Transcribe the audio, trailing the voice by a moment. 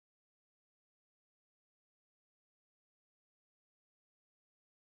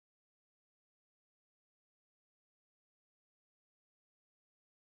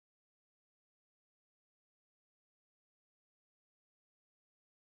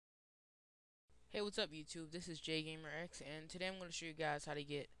Hey, what's up YouTube? This is JGamerX, and today I'm going to show you guys how to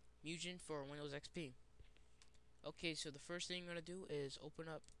get Mugen for Windows XP. Okay, so the first thing you're going to do is open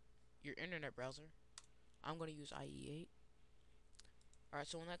up your internet browser. I'm going to use IE8. Alright,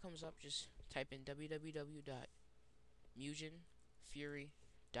 so when that comes up, just type in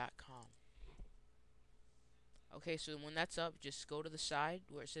www.mugenfury.com. Okay, so when that's up, just go to the side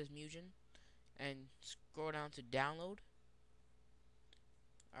where it says Mugen and scroll down to download.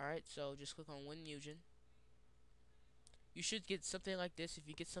 Alright, so just click on WinMugen. You should get something like this. If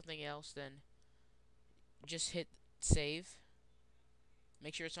you get something else, then just hit save.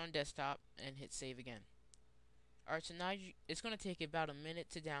 Make sure it's on desktop and hit save again. Alright, so now it's going to take about a minute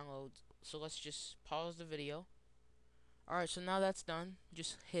to download, so let's just pause the video. Alright, so now that's done,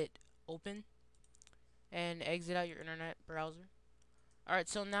 just hit open and exit out your internet browser. Alright,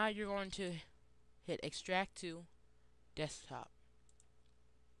 so now you're going to hit extract to desktop.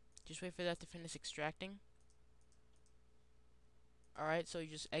 Just wait for that to finish extracting. Alright, so you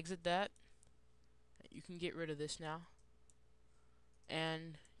just exit that. You can get rid of this now.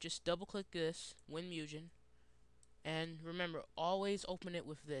 And just double click this, WinMugen. And remember, always open it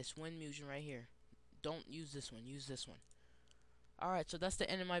with this WinMugen right here. Don't use this one, use this one. Alright, so that's the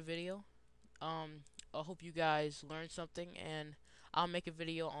end of my video. I hope you guys learned something, and I'll make a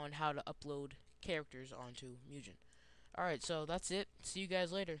video on how to upload characters onto Mugen. Alright, so that's it. See you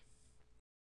guys later.